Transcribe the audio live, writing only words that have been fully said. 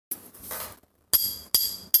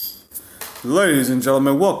Ladies and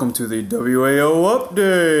gentlemen, welcome to the WAO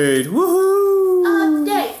Update! Woohoo!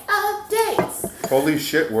 Updates! Holy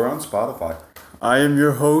shit, we're on Spotify. I am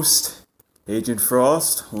your host, Agent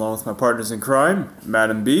Frost, along with my partners in crime,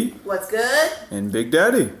 Madam B. What's good? And Big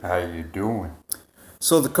Daddy. How you doing?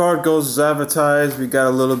 So the card goes as advertised. We got a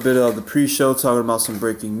little bit of the pre-show talking about some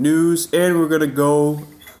breaking news, and we're going to go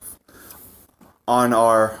on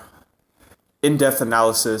our in-depth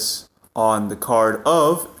analysis on the card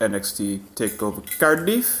of NXT TakeOver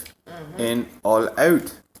Cardiff and All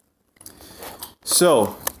Out.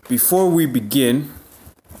 So, before we begin,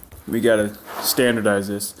 we gotta standardize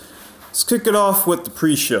this. Let's kick it off with the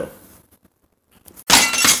pre-show.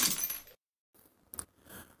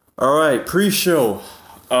 Alright, pre-show.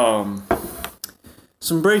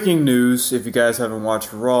 Some breaking news, if you guys haven't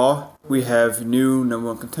watched Raw. We have new number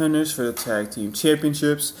one contenders for the Tag Team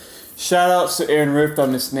Championships. Shout outs to Aaron Rift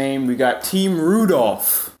on this name. We got Team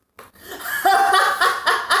Rudolph.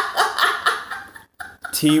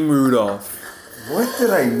 Team Rudolph. What did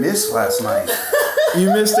I miss last night? You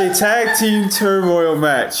missed a tag team turmoil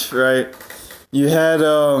match, right? You had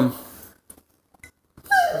I'm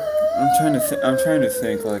trying to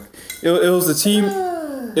think. Like it was the team.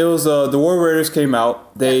 It was the War Raiders came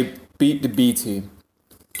out. They beat the B team,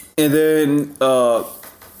 and then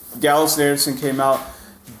Gallus and Anderson came out.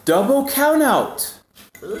 Double count out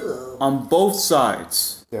on both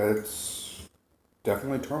sides. Yeah, it's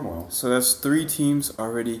definitely turmoil. So that's 3 teams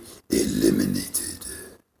already eliminated.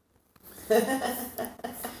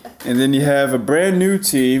 And then you have a brand new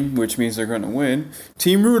team, which means they're going to win.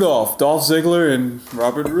 Team Rudolph, Dolph Ziggler and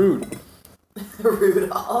Robert Roode.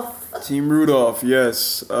 Rudolph. Team Rudolph,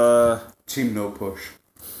 yes. Team No Push.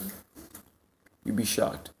 You'd be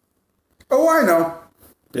shocked. Oh, I know.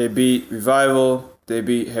 They beat Revival. They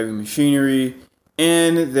beat Heavy Machinery,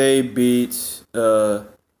 and they beat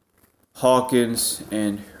Hawkins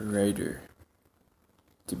and Raider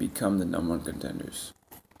to become the number one contenders.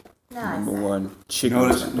 Nice. Number one chicken.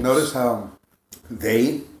 Notice how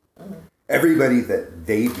everybody that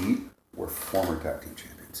they beat were former tag team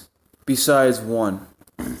champions. Besides one,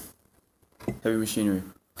 Heavy Machinery.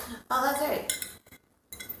 Oh, that's right.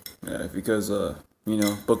 Yeah, because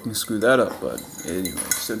booking screwed that up. But anyway,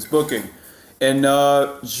 since booking. And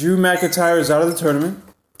Drew McIntyre is out of the tournament.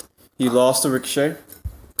 He lost to Ricochet.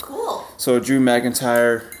 Cool. So Drew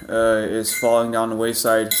McIntyre is falling down the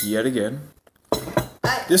wayside yet again.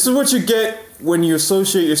 This is what you get when you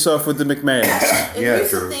associate yourself with the McMahons.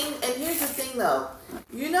 Here's the thing, though.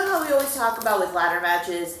 You know how we always talk about with ladder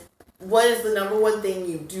matches? What is the number one thing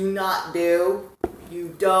you do not do?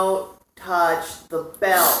 You don't touch the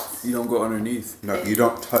belt. You don't go underneath. No, you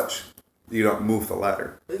don't touch. You don't move the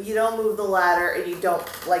ladder. You don't move the ladder, and you don't,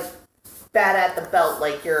 bat at the belt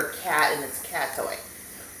like you're a cat and it's cat toy.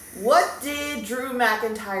 What did Drew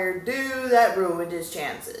McIntyre do that ruined his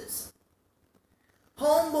chances?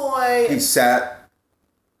 Homeboy... He sat...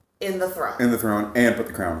 in the throne. And put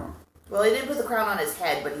the crown on. Well, he didn't put the crown on his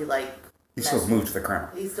head, but He still moved the crown.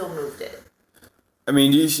 He still moved it. I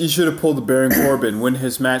mean, you should have pulled the Baron Corbin, win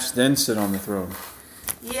his match, then sit on the throne.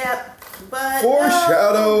 Yep. But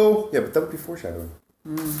Foreshadow. No. Yeah, but that would be foreshadowing.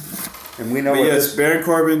 And we know But yes, Baron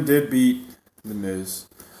Corbin did beat The Miz.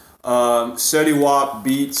 Seti Wap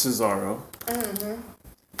beat Cesaro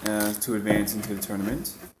to advance into the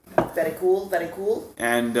tournament. Very cool, very cool.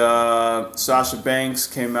 And Sasha Banks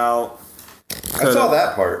came out. I saw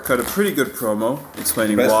that part. Cut a pretty good promo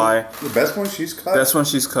explaining why. The best one she's cut? Best one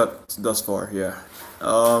she's cut thus far, yeah.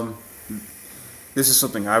 This is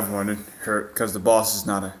something I've wanted her because the boss is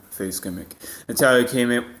not a face gimmick. Natalia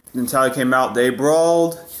came out, they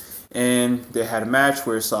brawled, and they had a match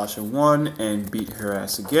where Sasha won and beat her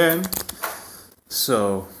ass again.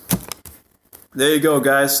 So there you go,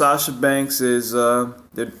 guys. Sasha Banks is doing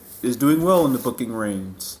well in the booking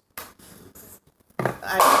reigns.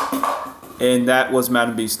 And that was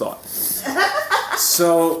Madam B's thought.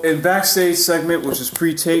 So, in backstage segment, which is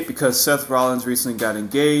pre-tape because Seth Rollins recently got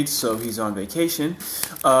engaged, so he's on vacation,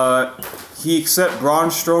 he accepted Braun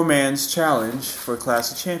Strowman's challenge for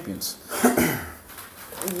Clash of Champions.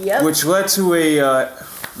 Yep. Which led to a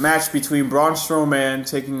match between Braun Strowman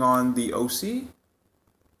taking on the OC.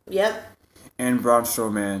 Yep. And Braun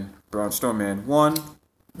Strowman. Braun Strowman won,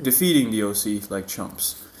 defeating the OC like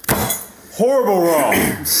chumps. Horrible Raw.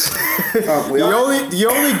 The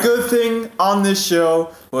only good thing on this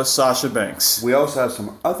show was Sasha Banks. We also have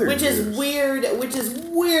some other Which is weird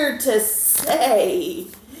to say.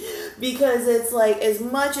 Because it's like, as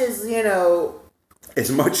much as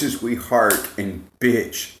we heart and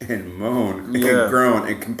bitch and moan and groan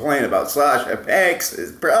and complain about Sasha Banks'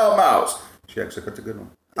 promos, she actually cut a good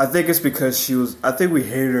one. I think it's because she was. I think we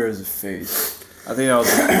hated her as a face. I think that was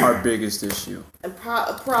our biggest issue. And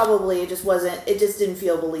probably it just wasn't. It just didn't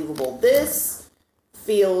feel believable. This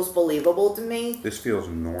feels believable to me. This feels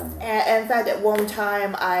normal. And in fact, at one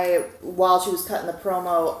time, while she was cutting the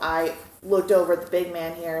promo, I looked over at the big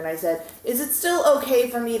man here and I said, "Is it still okay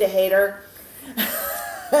for me to hate her?"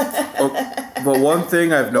 But one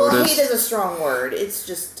thing I've noticed... Well, hate is a strong word. It's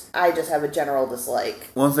just, I just have a general dislike.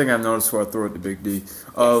 One thing I've noticed before I throw it to Big D,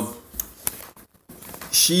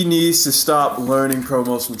 she needs to stop learning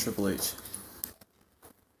promos from Triple H.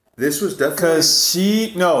 This was definitely...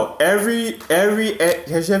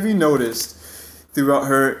 Because have you noticed throughout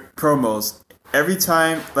her promos, every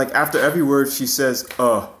time, like after every word she says,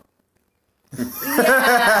 Yeah,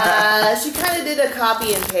 she kind of did a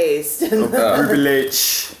copy and paste. Triple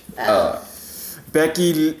H.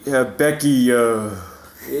 Becky,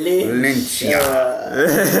 Lynch ya.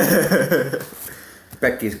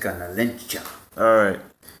 Becky's gonna lynch ya. Alright.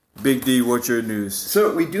 Big D, what's your news?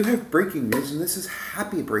 So we do have breaking news, and this is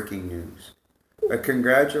happy breaking news.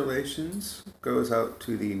 Congratulations goes out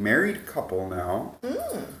to the married couple now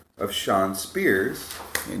of Sean Spears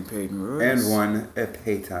And Peyton Royce. and one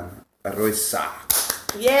Peyton Royce.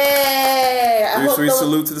 Yay! Three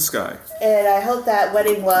salute to the sky. And I hope that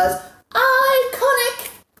wedding was iconic.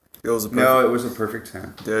 It was a perfect... No, it was a perfect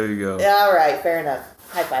 10. There you go. Yeah, all right, fair enough.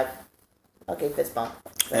 High five. Okay, fist bump.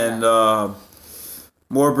 Fair And enough.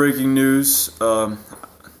 more breaking news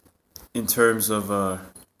in terms of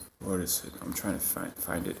what is it? I'm trying to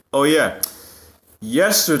find it. Oh yeah,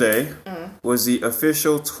 yesterday was the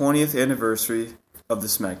official 20th anniversary of the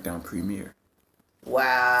SmackDown premiere.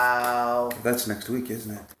 Wow. That's next week,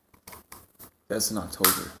 isn't it? That's in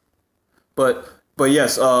October. But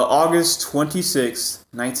yes, August 26th,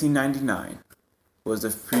 1999 was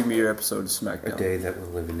the premiere episode of SmackDown. A day that will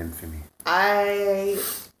live in infamy. I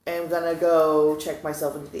am gonna go check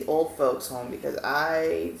myself into the old folks' home because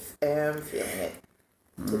I am feeling it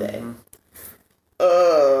today.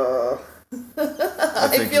 I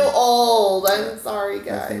feel old. I'm sorry,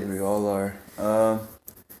 guys. I think we all are.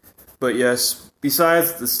 But yes,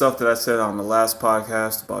 besides the stuff that I said on the last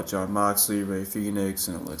podcast about Jon Moxley, Rey Fenix,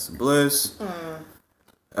 and Alexa Bliss,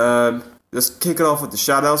 let's kick it off with the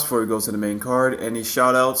shout-outs before we go to the main card. Any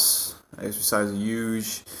shout-outs? I guess besides a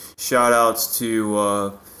huge shout-outs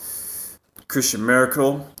to Christian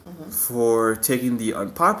Miracle for taking the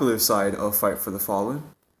unpopular side of Fight for the Fallen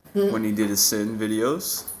when he did his Sin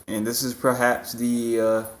videos. And this is perhaps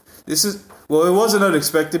well, it wasn't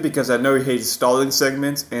unexpected because I know he hates stalling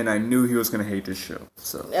segments, and I knew he was going to hate this show.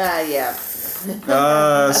 So, yeah.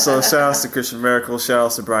 so shout-outs to Christian Miracle,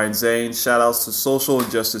 shout-outs to Brian Zane, shout-outs to Social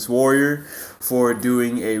Justice Warrior for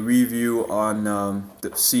doing a review on the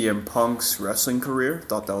CM Punk's wrestling career.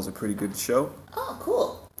 Thought that was a pretty good show. Oh,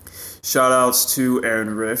 cool. Shout-outs to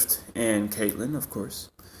Aaron Rift and Caitlin, of course.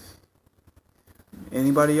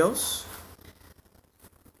 Anybody else?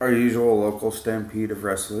 Our usual local stampede of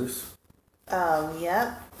wrestlers.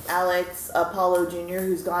 Yep. Alex Apollo Jr.,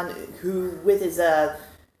 who went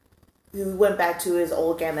back to his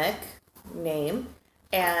old gimmick name.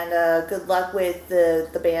 And good luck with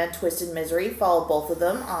the band Twisted Misery. Follow both of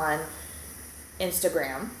them on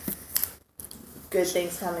Instagram. Good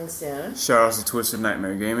things coming soon. Shout-outs to Twisted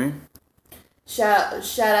Nightmare Gaming.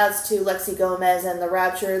 Shout-outs to Lexi Gomez and The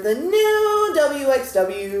Rapture, the new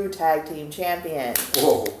WXW Tag Team Champion.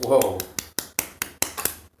 Whoa.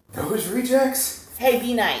 Those rejects? Hey,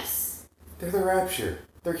 be nice. They're the Rapture.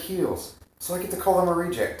 They're heels. So I get to call them a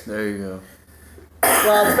reject. There you go.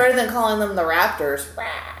 Well, it's better than calling them the Raptors.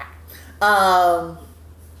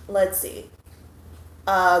 Let's see.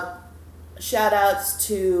 Shout-outs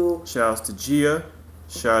to Gia.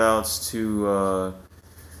 Shout-outs to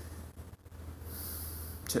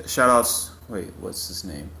shout-outs. Wait, what's his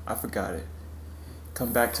name? I forgot it.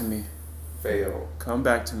 Come back to me. Fail. Come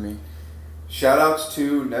back to me. Shoutouts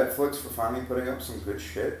to Netflix for finally putting up some good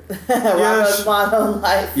shit. Rocco's Modern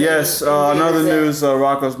Life. Yes, another news,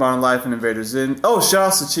 Rocco's Modern Life and Invaders In. Oh,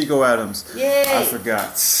 shoutouts to Chico Adams. Yay! I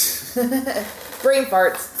forgot. Brain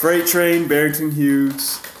farts. Freight Train, Barrington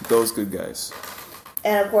Hughes, those good guys.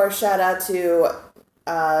 And of course, shout out to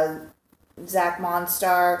Zach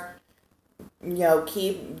Monstar. You know,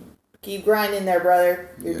 keep grinding there, brother.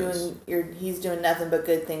 He's doing nothing but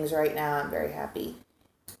good things right now. I'm very happy.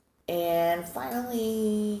 And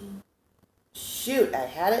finally, shoot, I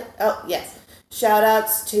had it. Oh, yes.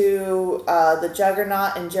 Shout-outs to the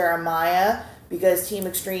Juggernaut and Jeremiah because Team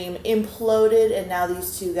Extreme imploded and now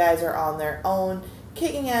these two guys are on their own,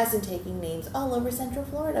 kicking ass and taking names all over Central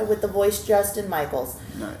Florida with the voice Justin Michaels.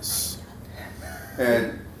 Nice.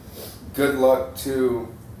 And good luck to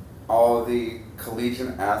all the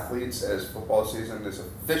collegiate athletes as football season is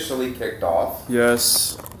officially kicked off.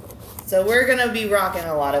 Yes. So we're going to be rocking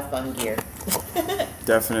a lot of fun gear.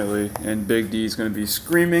 Definitely. And Big D is going to be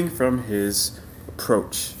screaming from his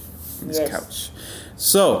approach in his couch.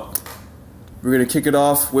 So, we're going to kick it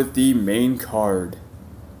off with the main card.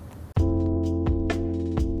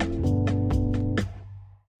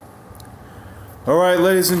 Alright,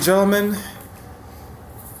 ladies and gentlemen.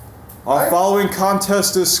 Our following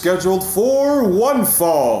contest is scheduled for one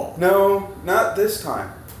fall. No, not this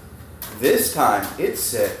time. This time, it's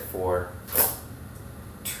set for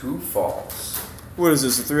 2 falls. What is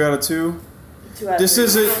this, a 3 out of 2? 2 out of This 3.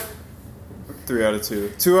 isn't 3 out of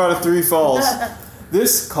 2. 2 out of 3 falls.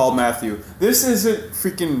 This, call Matthew. This isn't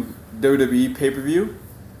freaking WWE pay-per-view.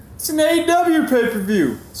 It's an AEW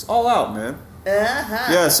pay-per-view. It's all out, man. Uh-huh.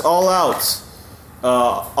 Yes, all out.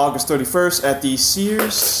 August 31st at the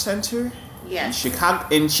Sears Center Yes.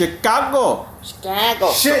 in Chicago.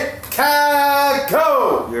 Chicago.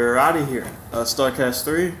 Chicago! You're out of here. StarCast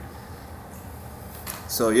 3.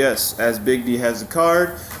 So yes, as Big D has the card.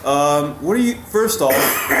 What do you? First off,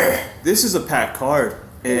 this is a packed card,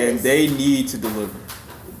 and they need to deliver.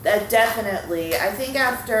 Definitely. I think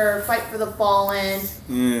after Fight for the Fallen,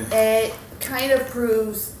 it kind of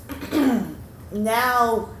proves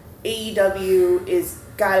now AEW is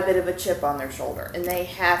got a bit of a chip on their shoulder, and they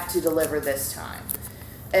have to deliver this time.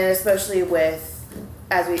 And especially with,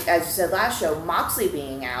 as you said last show, Moxley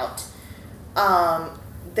being out,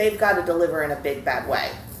 they've got to deliver in a big bad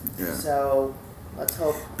way. Yeah. So let's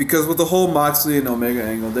hope. Because with the whole Moxley and Omega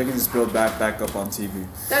angle, they can just build back up on TV.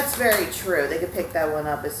 That's very true. They could pick that one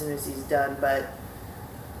up as soon as he's done, but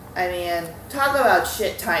I mean, talk about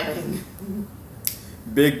shit timing.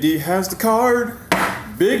 Big D has the card.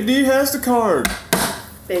 Big D has the card.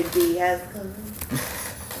 Big D has come.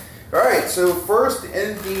 Alright, so first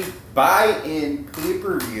in the buy-in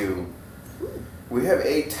pay-per-view, we have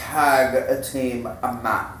a tag team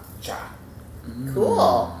match.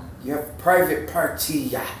 Cool. You have Private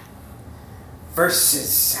Party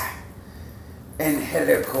versus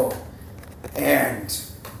Angelico and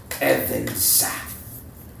Evans.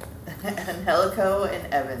 Angelico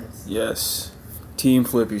and Evans. Yes. Team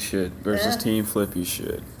Flippy shit versus Team Flippy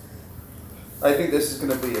shit. I think this is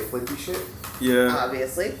going to be a flippy shit. Yeah.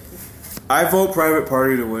 Obviously. I vote Private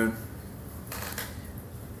Party to win.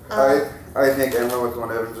 I think Angelico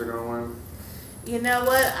and Evans are going to win. You know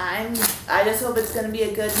what? I just hope it's going to be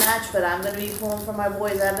a good match, but I'm going to be pulling for my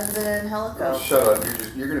boys Evans and Angelico. Oh, shut up!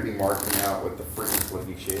 You're going to be marking out with the freaking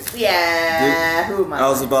flippy shit. Yeah. Who am I? I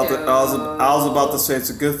was about to say it's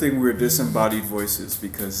a good thing we're disembodied voices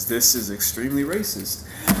because this is extremely racist.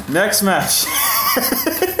 Next match.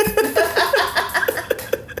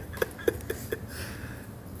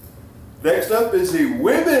 Next up is the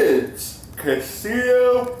Women's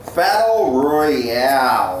Casino Battle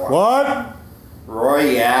Royale. What?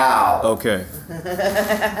 Royale. Okay.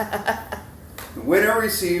 The winner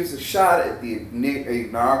receives a shot at the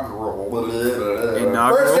inaugural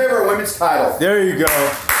Inaugural? first ever women's title. There you go.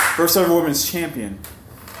 First ever women's champion.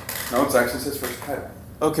 No, it's actually his first title.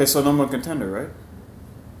 Okay, so number one contender, right?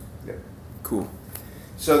 Yep. Cool.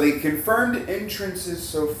 So the confirmed entrances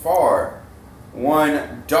so far: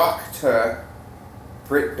 one Dr.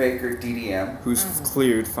 Britt Baker, DDM, Who's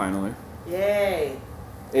cleared finally? Yay.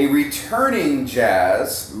 a returning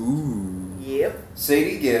Jazz, Ooh. Yep.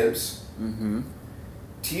 Sadie Gibbs, Mm-hmm.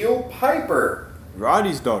 Teal Piper,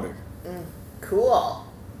 Roddy's daughter. Cool.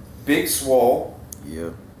 Big Swole,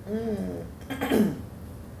 Yep.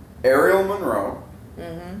 Ariel Monroe,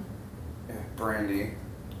 Mm-hmm. Brandy,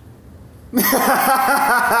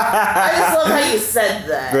 I just love how you said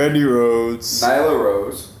that. Brandy Rhodes. Nyla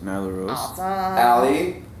Rose, Nyla Rose. Awesome.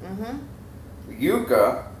 Allie, Mm-hmm.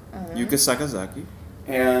 Yuka, Yuka Sakazaki.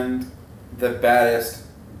 and the baddest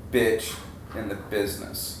bitch in the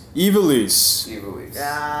business, Evilise. Evilise.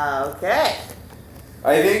 Okay.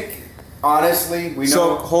 I think, honestly, we So,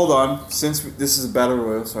 know... hold on. Since this is a battle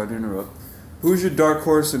royal, sorry to interrupt. Who's your dark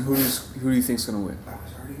horse and who do you think's going to win? I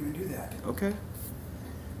was already going to do that. Okay.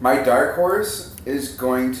 My dark horse is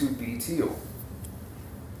going to be Teal.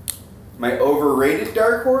 My overrated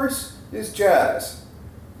dark horse is Jazz.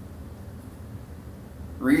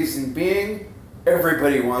 Reason being,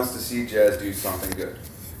 everybody wants to see Jazz do something good.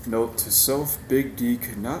 Note to self, Big D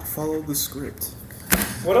could not follow the script.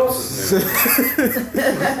 What else is new?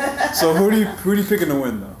 So who do you picking to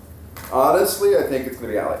win though? Honestly, I think it's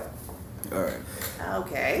going to be Allie. Alright.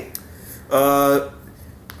 Okay.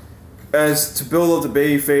 As to build up the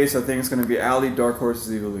baby face, I think it's going to be Allie, Dark Horse,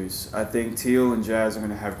 Evilise. I think Teal and Jazz are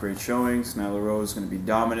going to have great showings. Nyla Rose is going to be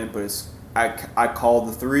dominant, but it's I call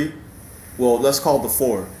the 3. Well, let's call the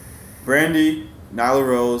 4. Brandy, Nyla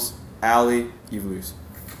Rose, Allie, Evilise.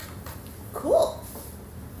 Cool.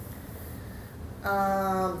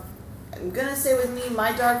 I'm gonna say with me,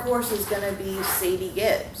 my dark horse is gonna be Sadie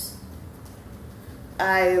Gibbs.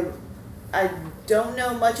 I don't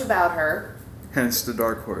know much about her. Hence the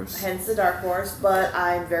dark horse. But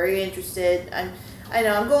I'm very interested. I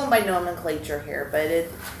know I'm going by nomenclature here, but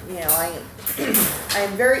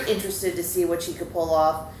I'm very interested to see what she could pull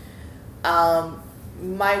off.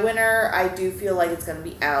 My winner, I do feel like it's going to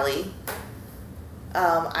be Allie.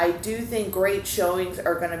 I do think great showings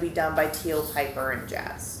are going to be done by Teal, Piper, and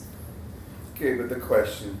Jazz. Okay, but the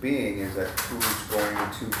question being is that who's going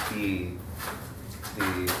to be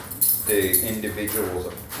the individual's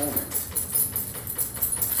opponent?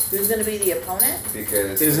 Who's going to be the opponent?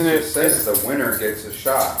 Because it says the winner gets a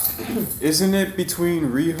shot. Isn't it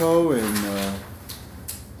between Riho and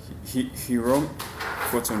Hiromi?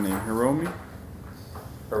 What's her name?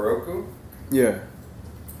 Hiroku? Yeah.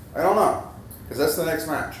 I don't know. Because that's the next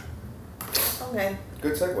match. Okay.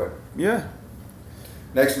 Good segue. Yeah.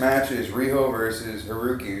 Next match is Riho versus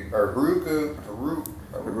Hiroku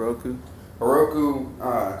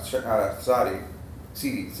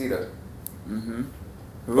Shida. Mm-hmm.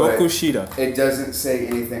 Hiroku Shida. It doesn't say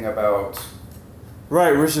anything about...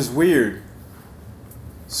 Right, which is weird.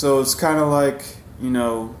 So it's kind of like,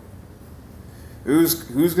 who's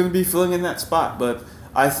going to be filling in that spot. But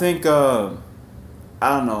I think, I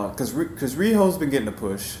don't know, because Riho's been getting a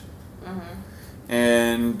push. Mm-hmm.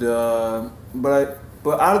 And, but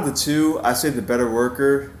out of the two, I say the better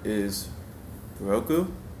worker is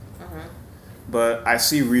Hiroku. Mm-hmm. But I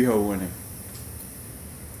see Riho winning.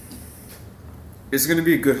 It's going to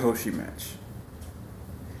be a good Hoshi match.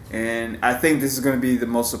 And I think this is going to be the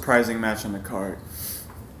most surprising match on the card.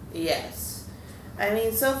 Yes. I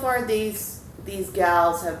mean, so far these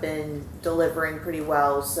gals have been delivering pretty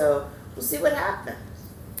well, so we'll see what happens.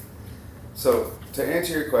 So, to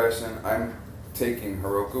answer your question, I'm taking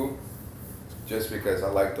Hiroku just because I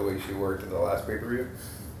like the way she worked at the last pay-per-view.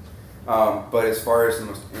 But as far as the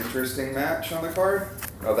most interesting match on the card,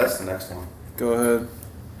 that's the next one. Go ahead.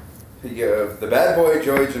 You have the bad boy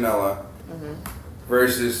Joey Janela Mm-hmm.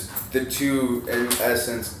 versus the two, in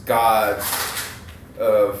essence, gods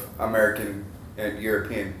of American and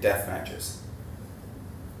European death matches.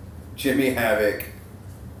 Jimmy Havoc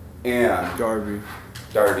and Darby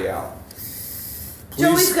Allin.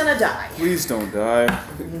 Joey's gonna die. Please don't die.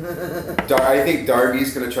 I think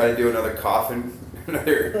Darby's gonna try to do another coffin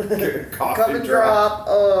drop.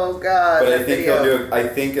 Oh god. But I think I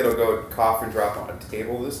think it'll go coffin drop on a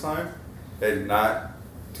table this time, and not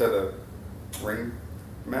to the ring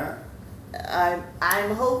mat.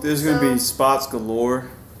 I'm hoping There's going to be spots galore.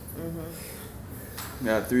 Mm-hmm.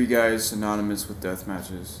 Got 3 guys synonymous with death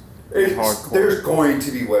matches. There's going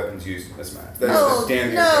to be weapons used in this match. That is a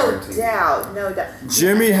damn near guarantee. No doubt.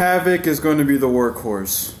 Jimmy Havoc is going to be the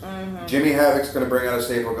workhorse. Mm-hmm. Jimmy Havoc's going to bring out a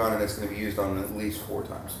staple gun, and it's going to be used on at least 4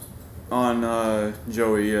 times. On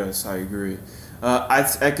Joey, yes, I agree.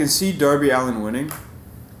 I can see Darby Allin winning.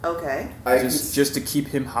 Okay. Just to keep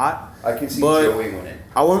him hot. I can see Joey winning.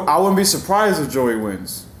 I wouldn't be surprised if Joey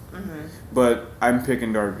wins. Mm-hmm. But I'm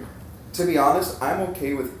picking Darby. To be honest, I'm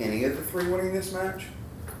okay with any of the 3 winning this match.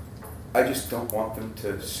 I just don't want them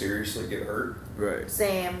to seriously get hurt. Right.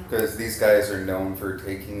 Same. Because these guys are known for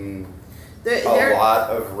taking a lot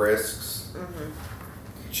of risks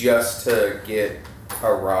just to get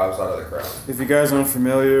a rise out of the crowd. If you guys aren't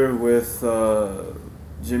familiar with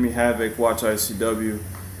Jimmy Havoc, watch ICW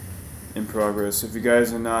in progress. If you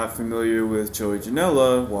guys are not familiar with Joey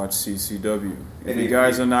Janela, watch CCW. If you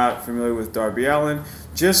guys are not familiar with Darby Allin,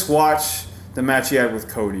 just watch the match he had with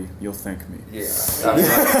Cody. You'll thank me. Yeah.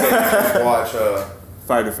 Watch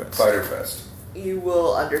Fighter Fest. Fighter Fest. You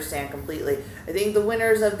will understand completely. I think the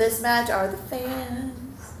winners of this match are the fans.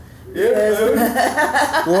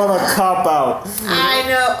 Yeah. What a cop out. I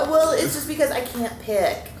know. Well, it's just because I can't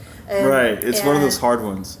pick. Right. It's one of those hard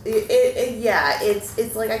ones.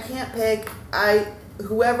 It's like I can't pick.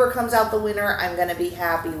 Whoever comes out the winner, I'm gonna be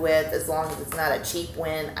happy with, as long as it's not a cheap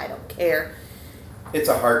win. I don't care. It's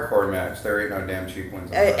a hardcore match. There ain't no damn cheap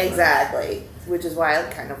wins. Exactly. Which is why I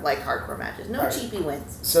kind of like hardcore matches. No right. cheapy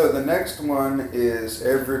wins. So the next one is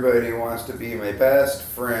Everybody Wants to Be My Best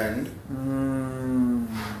Friend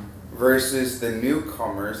versus the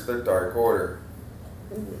newcomers, the Dark Order.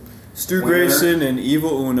 Stu Grayson and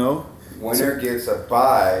Evil Uno. Winner gets a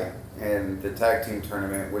bye in the tag team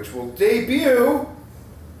tournament, which will debut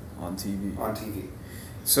on TV.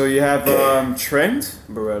 So you have Trent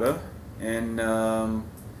Beretta and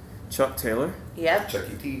Chuck Taylor. Yep.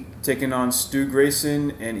 Chucky T. taking on Stu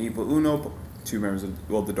Grayson and Evil Uno, 2 members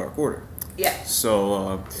of the Dark Order. Yeah.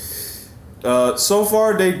 So, so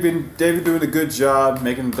far they've been doing a good job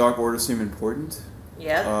making the Dark Order seem important.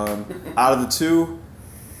 Yep. Out of the 2,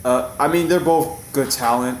 I mean they're both good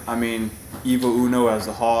talent. I mean Evil Uno as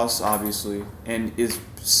the Hoss, obviously, and is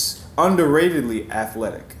underratedly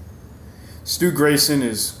athletic. Stu Grayson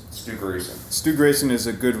is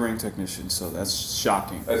a good ring technician, so that's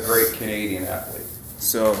shocking. A great Canadian athlete.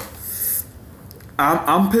 So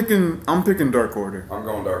I'm picking Dark Order. I'm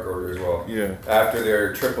going Dark Order as well. Yeah. After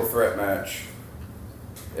their triple threat match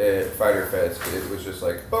at Fyter Fest, it was just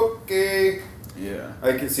like, okay. Yeah.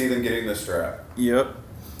 I can see them getting the strap. Yep.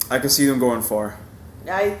 I can see them going far.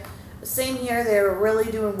 Same here. They're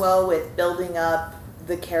really doing well with building up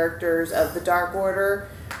the characters of the Dark Order.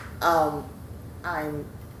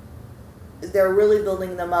 They're really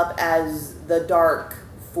building them up as the dark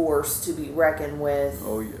force to be reckoned with.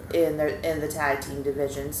 Oh yeah. In the tag team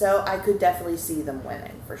division. So I could definitely see them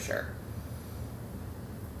winning for sure.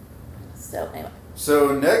 So anyway.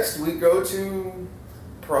 So next we go to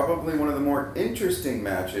probably one of the more interesting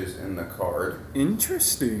matches in the card.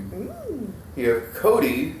 Interesting. Ooh. You have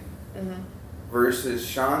Cody versus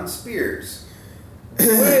Shawn Spears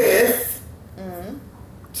with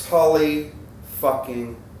Tully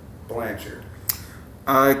fucking Blanchard.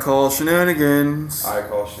 I call shenanigans. I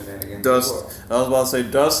call shenanigans. I was about to say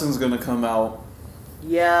Dustin's gonna come out.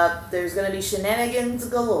 Yep, there's gonna be shenanigans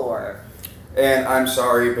galore. And I'm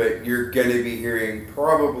sorry, but you're gonna be hearing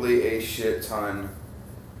probably a shit ton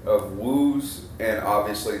of woos, and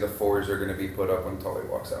obviously the 4s are gonna be put up when Tully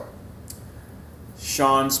walks out.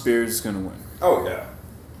 Shawn Spears is gonna win. Oh yeah.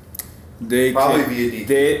 Probably via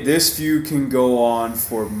DQ. This feud can go on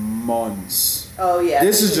for months. Oh yeah.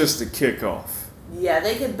 This is just the kickoff. Yeah,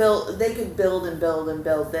 they could build and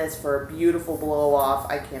build this for a beautiful blow off.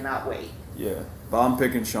 I cannot wait. Yeah, but I'm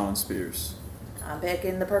picking Shawn Spears. I'm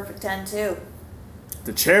picking the perfect 10 too.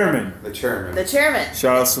 The chairman. The chairman. The chairman.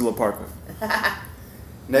 Shout out to La Parka.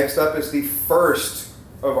 Next up is the first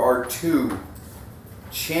of our 2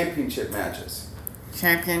 championship matches.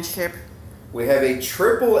 Championship. We have a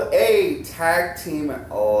AAA tag team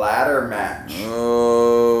ladder match.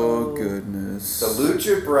 Oh, goodness. The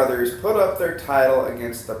Lucha Brothers put up their title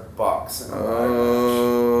against the Bucks in a ladder match.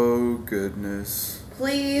 Oh, goodness.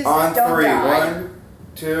 Please On don't 3. die. 1,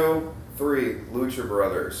 2, 3. Lucha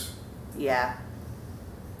Brothers. Yeah.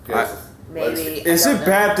 Maybe. Is it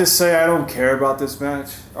bad to say I don't care about this match?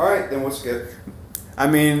 Alright, then we'll skip. I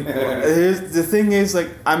mean, the thing is, like,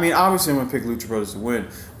 I mean, obviously I'm going to pick Lucha Brothers to win,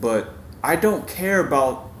 but I don't care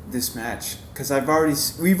about this match because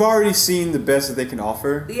we've already seen the best that they can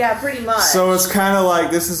offer. Yeah, pretty much. So it's kind of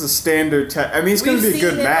like this is a standard. I mean, it's going to be a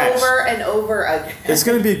good match. Over and over again. It's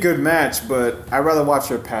going to be a good match, but I'd rather watch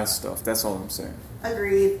their past stuff. That's all I'm saying.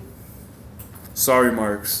 Agreed. Sorry,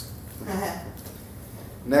 Marks.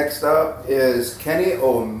 Next up is Kenny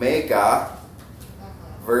Omega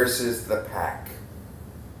versus the Pac.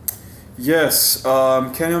 Yes,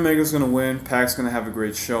 Kenny Omega's going to win. Pac's going to have a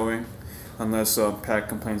great showing. Unless Pac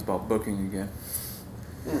complains about booking again.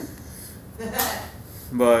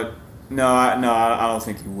 But, no, I don't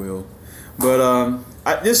think he will. But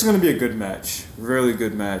this is going to be a good match. Really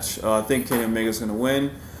good match. I think Kenny Omega's going to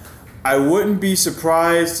win. I wouldn't be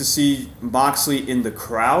surprised to see Moxley in the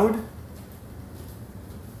crowd.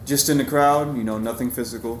 Just in the crowd, nothing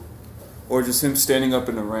physical. Or just him standing up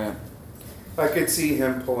in the ramp. I could see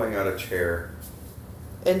him pulling out a chair.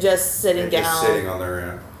 And just sitting down. Just sitting on the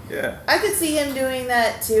ramp. Yeah. I could see him doing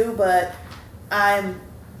that too, but I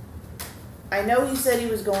know he said he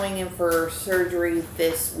was going in for surgery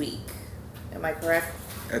this week. Am I correct?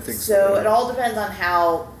 I think so. So it all depends on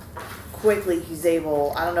how quickly he's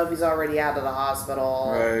able. I don't know if he's already out of the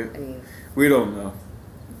hospital. Right. I mean, we don't know.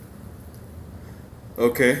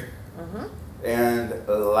 Okay. And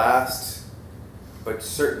last, but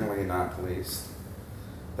certainly not least,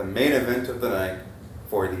 the main event of the night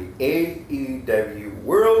for the AEW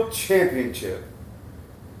World Championship.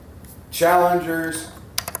 Challengers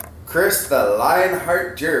Chris the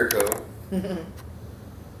Lionheart Jericho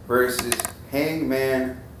versus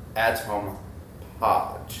Hangman Atom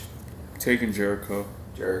Page. Taking Jericho.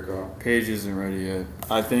 Paige isn't ready yet.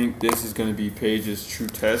 I think this is going to be Paige's true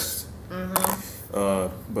test.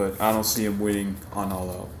 But I don't see him winning on All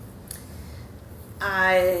Out.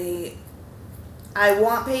 I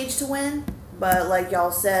want Paige to win, but like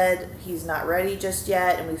y'all said, he's not ready just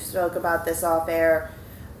yet, and we've spoke about this off air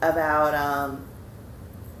about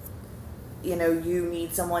you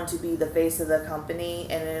need someone to be the face of the company,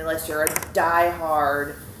 and unless you're a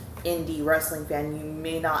diehard indie wrestling fan, you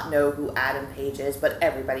may not know who Adam Page is, but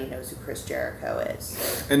everybody knows who Chris Jericho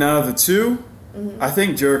is. And out of the two, I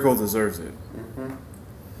think Jericho deserves it.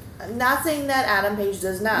 I'm not saying that Adam Page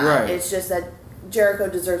does not. Right. It's just that Jericho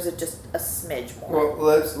deserves it just a smidge more.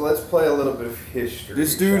 Well, let's play a little bit of history.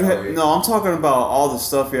 This dude, shall we? no, I'm talking about all the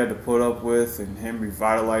stuff he had to put up with and him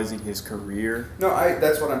revitalizing his career. No,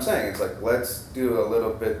 that's what I'm saying. It's like, let's do a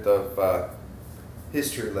little bit of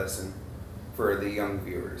history lesson for the young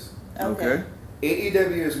viewers. Okay.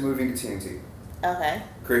 AEW is moving to TNT. Okay.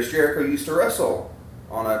 Chris Jericho used to wrestle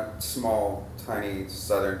on a small, tiny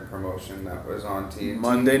southern promotion that was on TNT.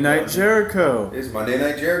 Monday Night Jericho. Is Monday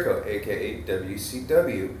Night Jericho, aka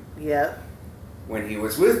WCW. Yep. When he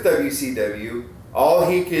was with WCW, all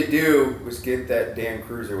he could do was get that damn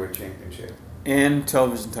Cruiserweight Championship. And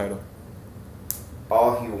television title.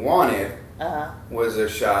 All he wanted Uh-huh. was a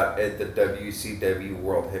shot at the WCW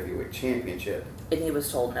World Heavyweight Championship. And he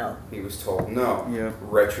was told no. He was told no. Yeah.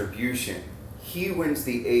 Retribution. He wins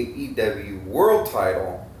the AEW World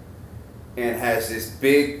title and has this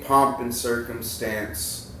big pomp and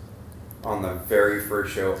circumstance on the very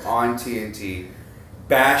first show on TNT,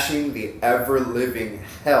 bashing the ever-living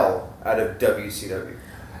hell out of WCW.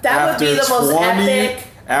 That would be the most epic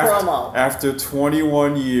promo. After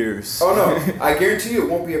 21 years. Oh no, I guarantee you it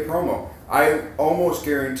won't be a promo. I'm almost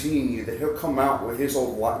guaranteeing you that he'll come out with his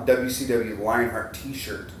old WCW Lionheart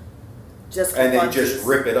t-shirt Just and then funsies. just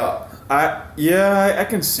rip it up. I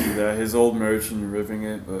can see that, his old merch and ripping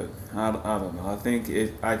it, but I don't know. I think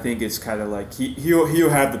it's kind of like he'll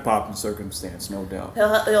have the pop and circumstance, no doubt.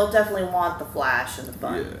 He'll definitely want the flash and the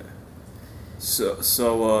fun. Yeah.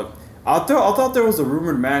 So I thought there was a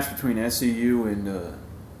rumored match between SCU and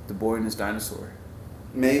the Boy and His Dinosaur.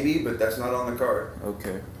 Maybe, but that's not on the card.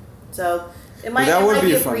 Okay. So it might, that would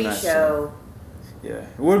be a fun match, pre-show. Yeah,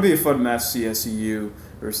 it would be a fun match to see SCU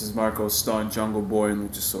versus Marco Stunt, Jungle Boy, and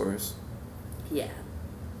Luchasaurus. Yeah,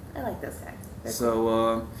 I like those guys. They're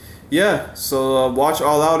So so watch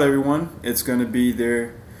All Out, everyone. It's gonna be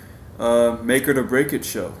their make it or break it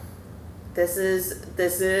show. This is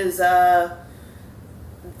the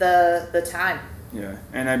time. Yeah,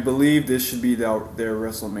 and I believe this should be their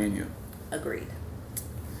WrestleMania. Agreed.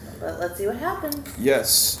 But let's see what happens.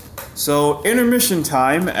 Yes. So intermission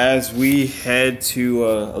time as we head to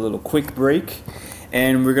a little quick break,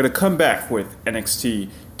 and we're gonna come back with NXT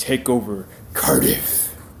Takeover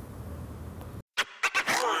Cardiff.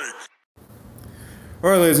 All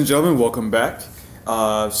right, ladies and gentlemen, welcome back.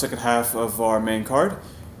 Second half of our main card.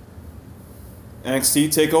 NXT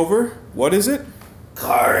Takeover. What is it?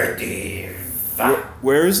 Cardiff.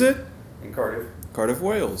 Where is it? In Cardiff. Cardiff,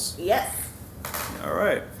 Wales. Yes. All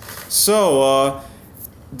right. So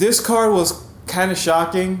this card was kind of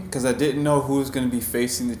shocking because I didn't know who was going to be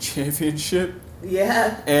facing the championship.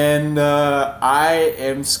 Yeah. And I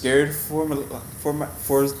am scared for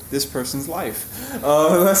this person's life.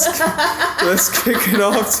 Let's kick it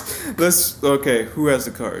off. Okay. Who has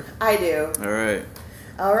the card? I do.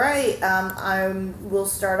 All right. We'll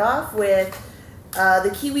start off with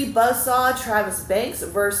the Kiwi Buzzsaw Travis Banks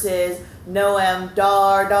versus Noam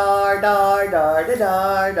Dar.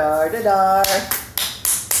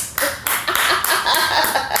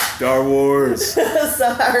 Star Wars.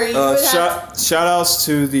 Sorry. Shout outs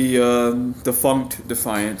to the defunct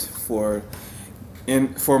Defiant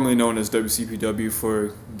formerly known as WCPW,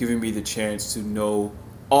 for giving me the chance to know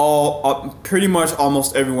pretty much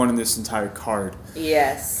almost everyone in this entire card.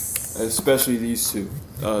 Yes. Especially these two,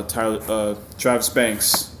 Travis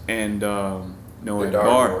Banks and Noam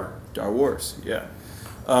Dar Wars. Yeah.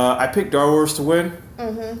 I picked Dar Wars to win.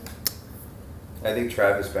 Mm-hmm. I think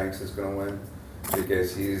Travis Banks is going to win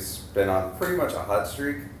because he's been on pretty much a hot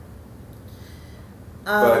streak.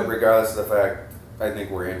 But regardless of the fact, I think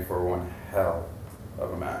we're in for one hell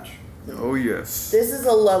of a match. Oh, yes. This is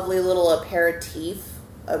a lovely little aperitif,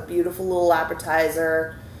 a beautiful little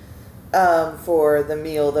appetizer for the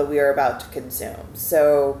meal that we are about to consume.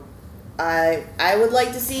 So I would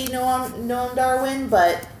like to see Noam Dar win,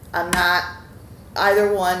 but I'm not.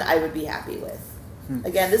 Either one I would be happy with.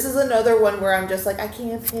 Again, this is another one where I'm just like, I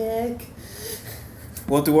can't pick.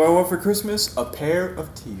 What do I want for Christmas? A pair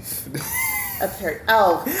of teeth.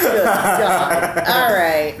 Oh, good God. All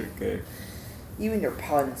right. Okay. You and your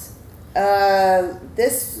puns.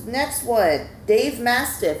 This next one, Dave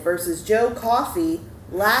Mastiff versus Joe Coffey,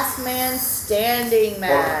 last man standing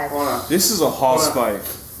match. Hold on. This is a hoss fight.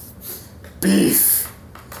 Beef.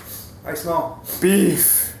 I smell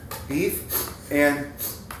Beef. beef and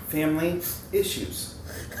family issues.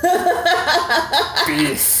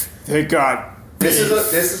 Beef. They got beef.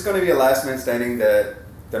 This is going to be a last man standing that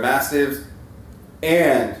the Mastiffs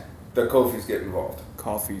and the Kofi's get involved.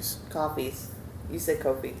 Coffees. You said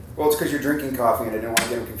Kofi. Well, it's because you're drinking coffee and I didn't want to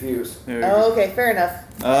get them confused. Oh, okay, fair enough.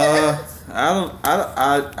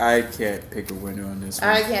 I can't pick a winner on this one.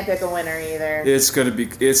 I can't pick a winner either. It's gonna be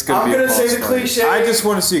I'm gonna say the cliche. I just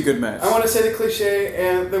want to see a good match. I want to say the cliche,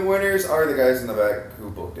 and the winners are the guys in the back who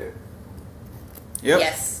booked it. Yep.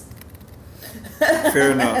 Yes.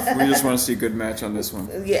 Fair enough. We just want to see a good match on this one.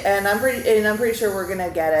 Yeah, and I'm pretty sure we're gonna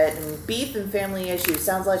get it. And beef and family issues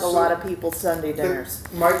sounds like a lot of people's Sunday dinners.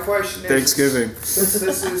 My question is Thanksgiving. Since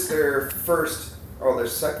this is their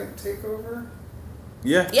second takeover.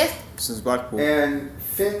 Yeah. Since Blackpool. And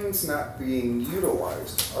Finn's not being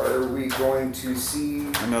utilized. Are we going to see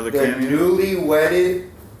Another the cameo? newly wedded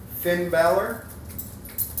Finn Balor?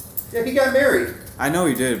 Yeah, he got married. I know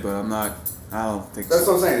he did, but I don't think That's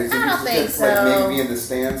so. what I'm saying. I don't think so. Like maybe in the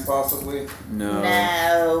stands, possibly.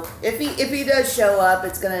 No. If he does show up,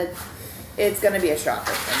 it's gonna be a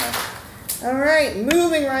shocker for him. All right,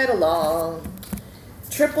 moving right along.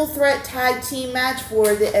 Triple threat tag team match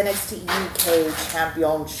for the NXT UK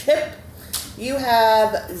Championship. You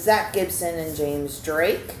have Zach Gibson and James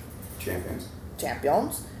Drake, champions,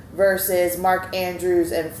 versus Mark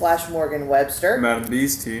Andrews and Flash Morgan Webster. Madam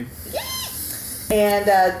B's team. And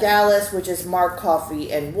Gallus, which is Mark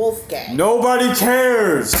Coffey and Wolfgang. Nobody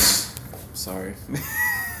cares! Sorry.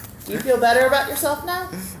 Do you feel better about yourself now?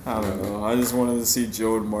 I don't know. I just wanted to see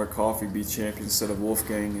Joe and Mark Coffey be champions instead of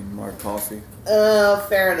Wolfgang and Mark Coffey. Oh,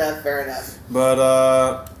 fair enough.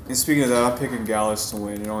 But, and speaking of that, I'm picking Gallus to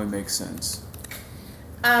win. It only makes sense.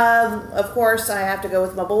 Of course, I have to go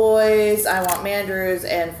with my boys. I want Mandrews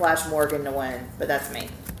and Flash Morgan to win, but that's me.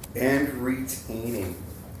 And retaining.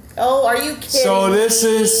 Oh, are you kidding So this me?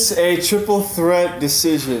 is a triple threat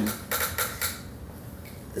decision.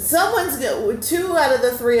 Two out of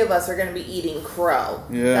the three of us are going to be eating crow.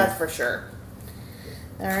 Yeah. That's for sure.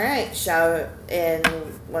 All right, and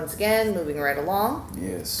once again, moving right along.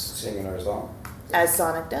 Yes. Singing our song. As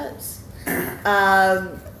Sonic does.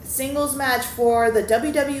 Singles match for the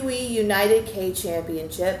WWE United K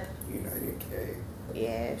Championship. United K.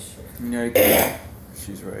 Yes. Yeah,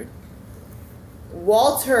 she's right.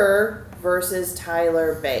 Walter versus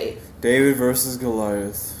Tyler Bate. David versus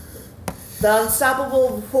Goliath. The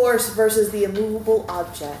unstoppable force versus the immovable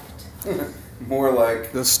object. More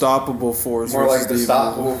like The stoppable force. more versus like the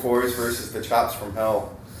stoppable force versus the chops from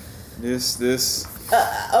hell. This.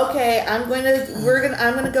 Okay, I'm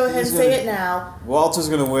gonna go ahead and say it now. Walter's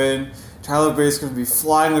gonna win. Tyler Bates gonna be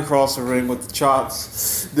flying across the ring with the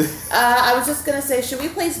chops. I was just gonna say, should we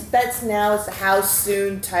place bets now as to how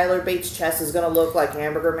soon Tyler Bates' chest is gonna look like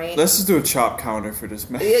hamburger meat? Let's just do a chop counter for this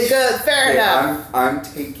match. Yeah, good, fair enough. I'm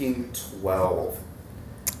taking 12.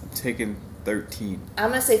 I'm taking 13. I'm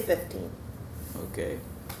gonna say 15. Okay.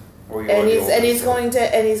 Or you And want he's the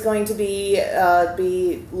going to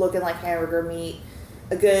be looking like hamburger meat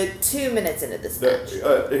a good 2 minutes into this match.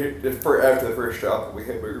 after the first chop, we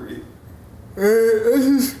hit burger meat.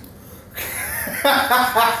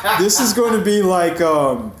 This is going to be like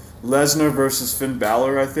Lesnar versus Finn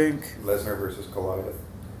Balor, I think. Lesnar versus Goliath.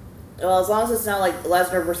 Well, as long as it's not like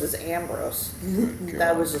Lesnar versus Ambrose.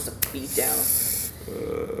 That was just a beatdown.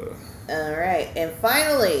 All right, and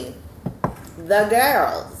finally, the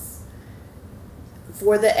girls.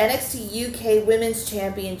 For the NXT UK Women's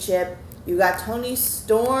Championship, you got Toni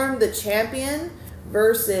Storm, the champion,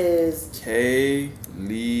 versus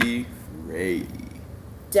Kaylee Ray.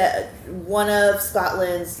 one of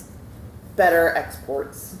Scotland's better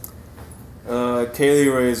exports.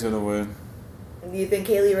 Kaylee Ray's gonna win. Do you think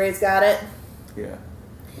Kaylee Ray's got it? Yeah.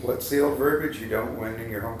 What's the old verbiage? You don't win in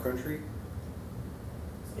your home country?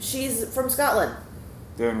 She's from Scotland.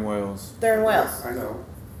 They're in Wales. They're in Wales. I know.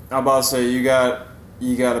 I'm about to say you got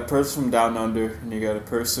a person from down under and you got a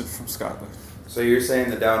person from Scotland. So you're saying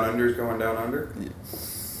the down under's going down under? Yeah.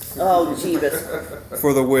 Oh, Jeebus.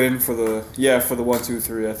 For the win, for the 1, 2,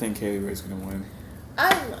 3, I think Kaylee Ray's gonna win.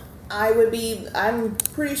 I'm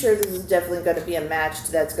pretty sure this is definitely going to be a match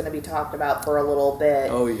that's going to be talked about for a little bit.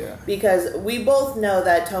 Oh yeah. Because we both know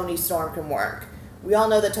that Toni Storm can work. We all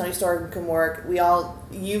know that Toni Storm can work.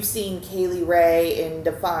 You've seen Kaylee Ray in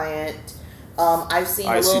Defiant. I've seen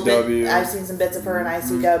a little bit. I've seen some bits of her in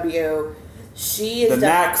ICW. She is the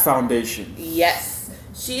Knack Foundation. Yes,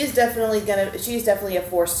 she's definitely a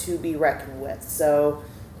force to be reckoned with. So,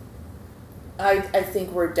 I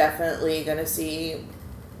think we're definitely gonna see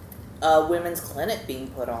a women's clinic being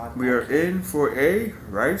put on. We are in for a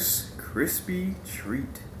Rice Krispie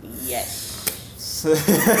treat. Yes.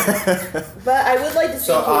 But I would like to see.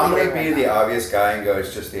 So I'm Kaylee gonna Ray be the obvious guy and go,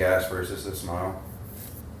 it's just the ass versus the smile.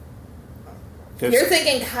 Hips, You're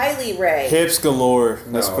thinking Kylie Ray. hips galore.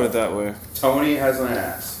 Let's No. put it that way. Tony has an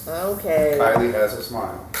ass. Okay. Kylie has a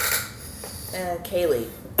smile. Kaylee.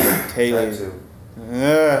 That Kaylee. too.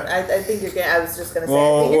 Yeah. I think you're getting. I was just gonna say.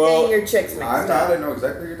 Well, I think you're well, getting your chicks mixed I'm up. not. I know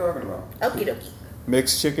exactly what you're talking about. Okie dokie.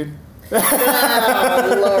 Mixed chicken. Oh What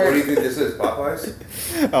do you Lord. think this is?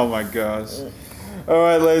 Popeyes? Oh my gosh. All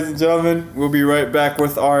right, ladies and gentlemen, we'll be right back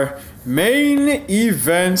with our main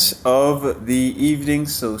event of the evening,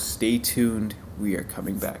 so stay tuned. We are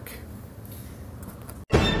coming back.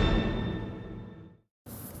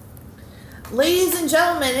 Ladies and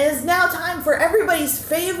gentlemen, it is now time for everybody's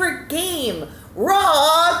favorite game,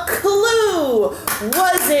 Raw Clue.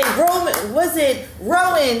 Was it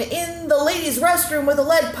Rowan in the ladies' restroom with a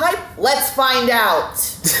lead pipe? Let's find out.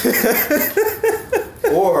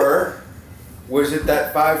 Or was it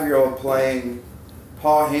that 5-year-old playing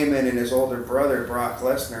Paul Heyman and his older brother Brock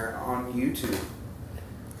Lesnar on YouTube?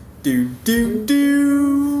 Do.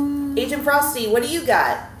 Agent Frosty, what do you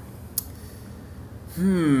got?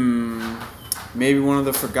 Maybe one of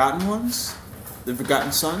the forgotten ones? The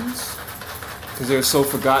Forgotten Sons? Because they're so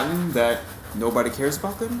forgotten that nobody cares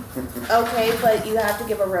about them? Okay, but you have to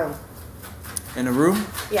give a room. In a room?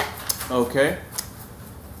 Yeah. Okay.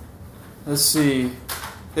 Let's see.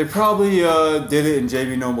 They probably did it in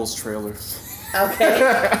JB Noble's trailer.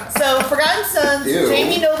 Okay. So Forgotten Sons, Ew.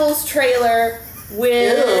 Jamie Noble's trailer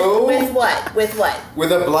with Ew. with what? With what?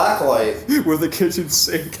 With a black light. With a kitchen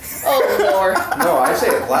sink. Oh Lord. No, I say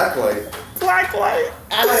a black light. Black light.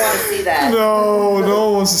 I don't want to see that. No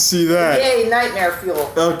one wants to see that. Yay, nightmare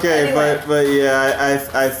fuel. Okay, Anyway. but yeah,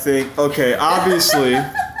 I think okay. Obviously,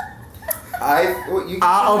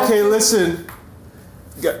 okay. Listen,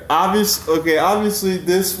 obviously,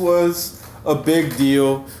 this was a big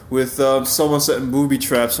deal with someone setting booby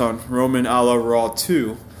traps on Roman a la Raw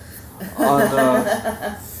 2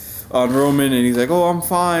 on Roman, and he's like, "Oh, I'm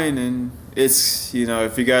fine," and it's,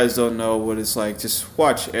 if you guys don't know what it's like, just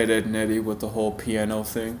watch Ed and Eddie with the whole piano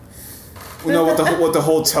thing. With the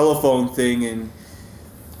whole telephone thing and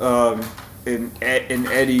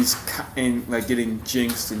Eddie's like getting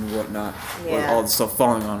jinxed and whatnot, with Yeah. all the stuff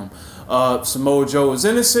falling on him. Samoa Joe was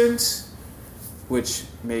innocent, which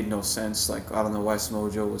made no sense. Like, I don't know why Samoa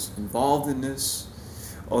Joe was involved in this,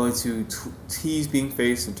 only to tease being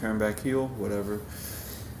face and turn back heel, whatever.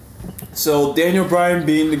 So Daniel Bryan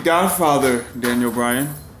being the Godfather, Daniel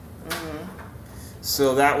Bryan. Mm-hmm.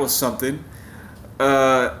 So that was something.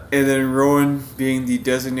 And then Rowan being the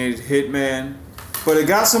designated hitman. But it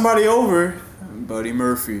got somebody over, Buddy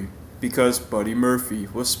Murphy. Because Buddy Murphy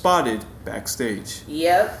was spotted backstage.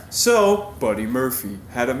 Yep. So Buddy Murphy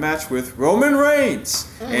had a match with Roman Reigns.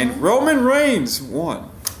 And Roman Reigns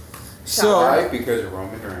won. Why? Because of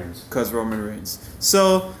Roman Reigns. Because Roman Reigns.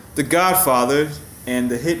 So the Godfather and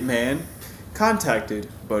the Hitman contacted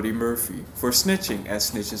Buddy Murphy for snitching,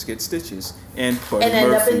 as snitches get stitches. And Buddy And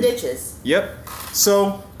end up in ditches. Yep.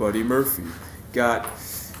 So Buddy Murphy got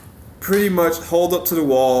pretty much hauled up to the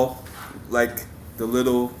wall like the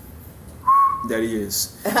little that he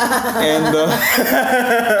is. And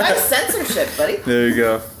Nice censorship, buddy. there you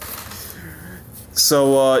go.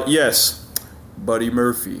 So yes, Buddy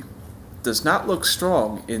Murphy does not look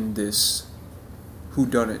strong in this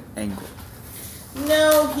whodunit angle.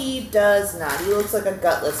 No, he does not. He looks like a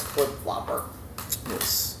gutless flip-flopper.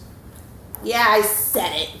 Yes. Yeah, I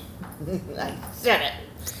said it. I said it.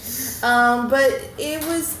 But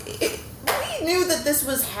we knew that this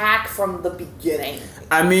was hack from the beginning.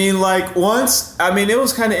 I mean, it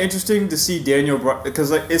was kind of interesting to see Daniel Bryan,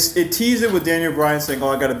 because it teased it with Daniel Bryan saying, "Oh,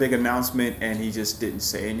 I got a big announcement," and he just didn't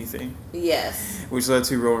say anything, Yes. which led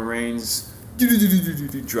to Roman Reigns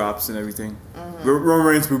drops and everything. Roman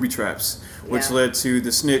Reigns booby traps, which Yeah. led to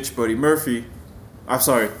the snitch Buddy Murphy. I'm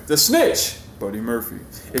sorry, the snitch Buddy Murphy.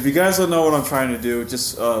 If you guys don't know what I'm trying to do,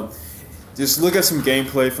 just look at some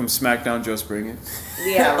gameplay from SmackDown. Just bring it.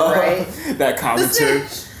 Yeah, right. That commentary.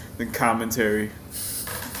 snitch. The commentary.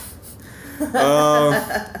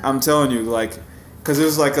 I'm telling you, because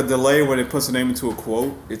there's a delay when it puts a name into a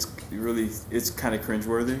quote. It's kind of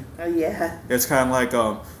cringeworthy. Oh, yeah. It's kind of like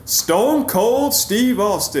Stone Cold Steve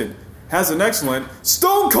Austin has an excellent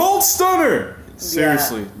Stone Cold Stunner.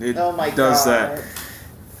 Seriously, it Oh my does God. that.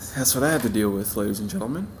 That's what I had to deal with, ladies and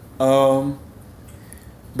gentlemen.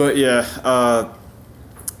 But yeah,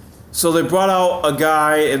 so they brought out a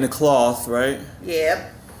guy in the cloth, right?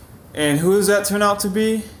 Yep. And who does that turn out to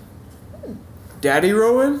be? Daddy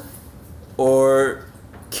Rowan? Or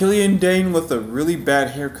Killian Dane with a really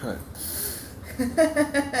bad haircut?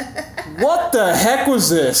 What the heck was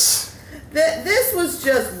this? This was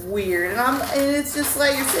just weird, and it's just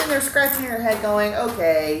like you're sitting there scratching your head, going,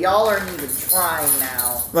 "Okay, y'all aren't even trying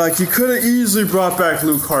now." Like you could have easily brought back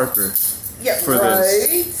Luke Harper. Yeah, for right.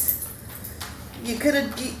 This. You could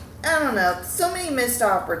have. I don't know. So many missed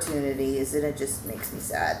opportunities, and it just makes me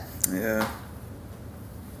sad. Yeah.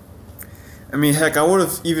 I mean, heck, I would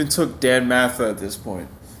have even took Dan Matha at this point,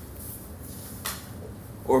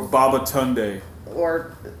 or Baba Tunde.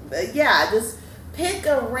 Or, yeah, just pick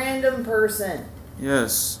a random person.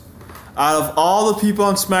 Yes. Out of all the people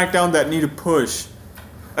on SmackDown that need a push,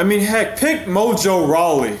 I mean, heck, pick Mojo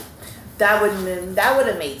Rawley. That would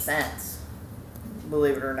have made sense,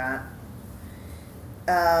 believe it or not.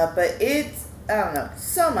 But it's, I don't know,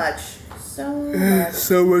 so much.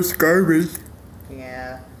 So much garbage.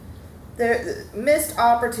 Yeah. There missed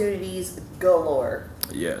opportunities galore.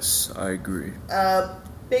 Yes, I agree.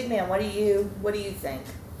 Big man, what do you think?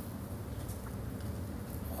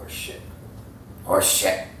 Horse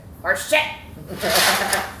shit.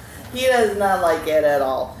 He does not like it at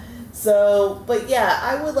all. So, but yeah,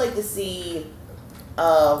 I would like to see.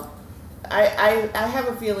 I have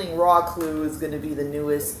a feeling Raw Clue is going to be the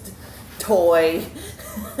newest toy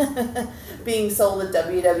being sold at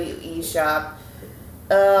WWE shop.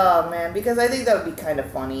 Oh man, because I think that would be kind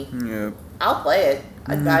of funny. Yeah. I'll play it.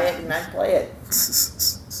 I'd buy it and I'd play it.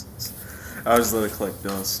 I just let it collect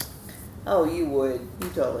dust. Oh, you would. You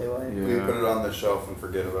totally would. Yeah. We put it on the shelf and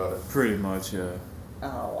forget about it. Pretty much, yeah.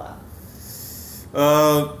 Oh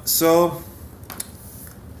wow. So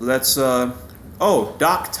let's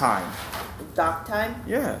doc time. Doc time?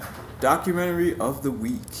 Yeah. Documentary of the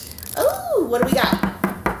week. Ooh, what do we got?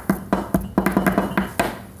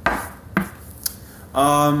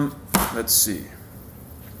 Let's see.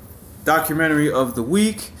 Documentary of the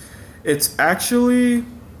week. It's actually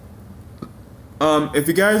if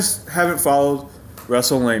you guys haven't followed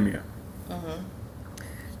WrestleMania,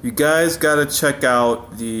 you guys gotta check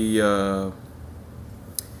out the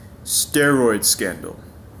steroid scandal.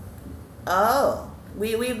 Oh.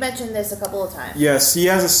 We've mentioned this a couple of times. Yes, he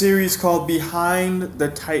has a series called Behind the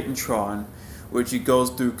Titantron, which he goes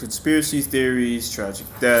through conspiracy theories, tragic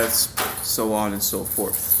deaths, so on and so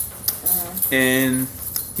forth. And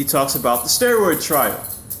he talks about the steroid trial.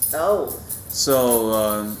 Oh.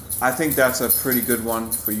 So I think that's a pretty good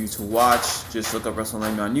one for you to watch. Just look up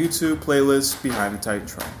WrestleMania on YouTube, playlist Behind the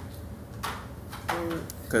Titantron.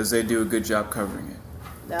 Because they do a good job covering it.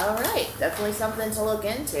 All right. Definitely something to look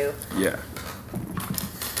into. Yeah.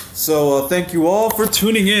 So thank you all for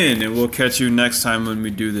tuning in, and we'll catch you next time when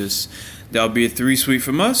we do this. That'll be a 3 sweet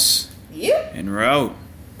from us. Yep. And we're out.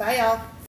 Bye, y'all.